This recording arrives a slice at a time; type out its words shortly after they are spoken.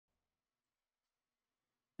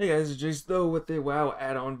Hey guys, it's Jsnow with a WoW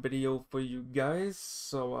add-on video for you guys.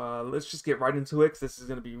 So let's just get right into it, 'cause this is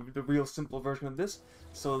going to be the real simple version of this.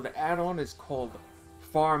 So the add-on is called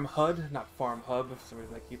Farmhud, not Farmhub. For some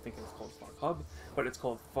reason I keep thinking it's called Farmhub, but it's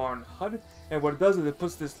called Farmhud. And what it does is it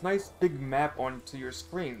puts this nice big map onto your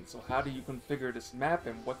screen. So how do you configure this map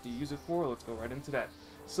and what do you use it for? Let's go right into that.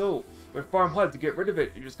 So with Farmhud, to get rid of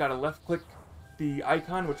it, you just got to left-click the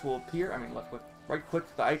icon, which will appear. Left-click,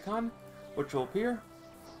 right-click the icon, which will appear.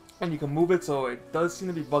 And you can move it, so it does seem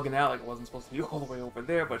to be bugging out, like it wasn't supposed to be all the way over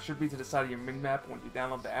there, but it should be to the side of your mini-map when you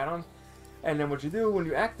download the add-on. And then what you do, when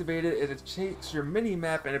you activate it, it changes your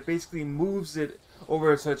mini-map, and it basically moves it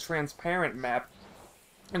over to a transparent map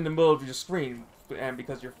in the middle of your screen. And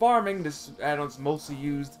because you're farming, this add-on's mostly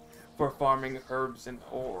used for farming herbs and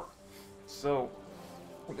ore. So,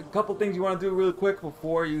 a couple things you want to do really quick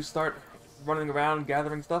before you start running around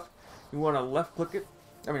gathering stuff. You want to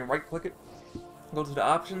right-click it, go to the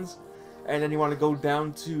options, and then you want to go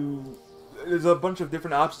down to, there's a bunch of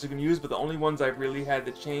different options you can use, but the only ones I really had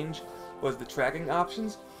to change was the tracking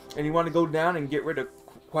options. And you want to go down and get rid of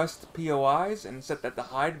quest POIs and set that to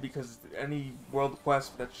hide, because any world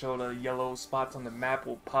quest that show the yellow spots on the map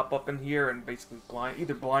will pop up in here and basically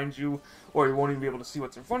either blind you, or you won't even be able to see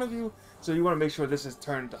what's in front of you. So you want to make sure this is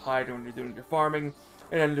turned to hide when you're doing your farming.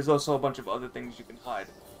 And then there's also a bunch of other things you can hide.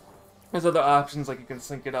 There's other options, like you can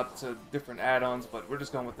sync it up to different add-ons, but we're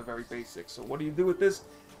just going with the very basics. So what do you do with this?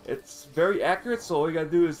 It's very accurate, so all you gotta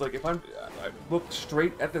do is, like, if I look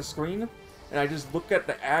straight at the screen, and I just look at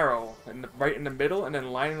the arrow right in the middle, and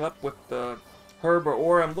then line it up with the herb or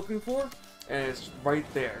ore I'm looking for, and it's right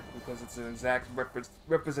there, because it's an exact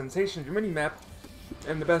representation of your mini-map.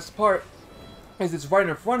 And the best part is it's right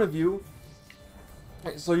in front of you,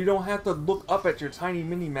 so you don't have to look up at your tiny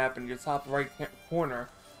mini-map in your top right corner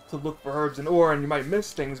to look for herbs and ore, and you might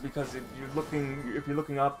miss things, because if you're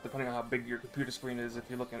looking up, depending on how big your computer screen is, if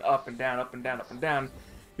you're looking up and down, up and down, up and down,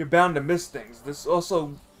 you're bound to miss things. This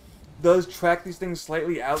also does track these things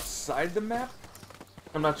slightly outside the map.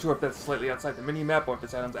 I'm not sure if that's slightly outside the mini-map, or if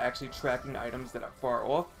this item's actually tracking items that are far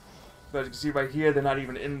off. But as you can see right here, they're not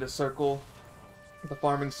even in the circle, the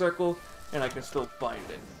farming circle, and I can still find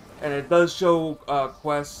it. And it does show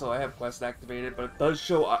quests, so I have quests activated, but it does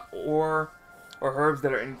show ore or herbs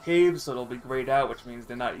that are in caves, so they'll be grayed out, which means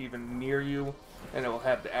they're not even near you, and it will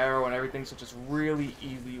have the arrow and everything, so it's just really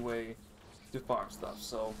easy way to farm stuff.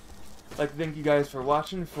 So I'd like to thank you guys for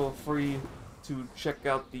watching. Feel free to check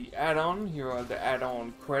out the add-on. Here are the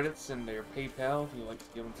add-on credits and their PayPal if you'd like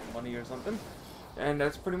to give them some money or something. And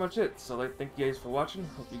that's pretty much it. So I'd like to thank you guys for watching.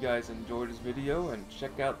 Hope you guys enjoyed this video, and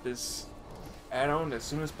check out this add-on as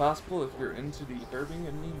soon as possible if you're into the herbing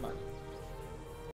and the mining.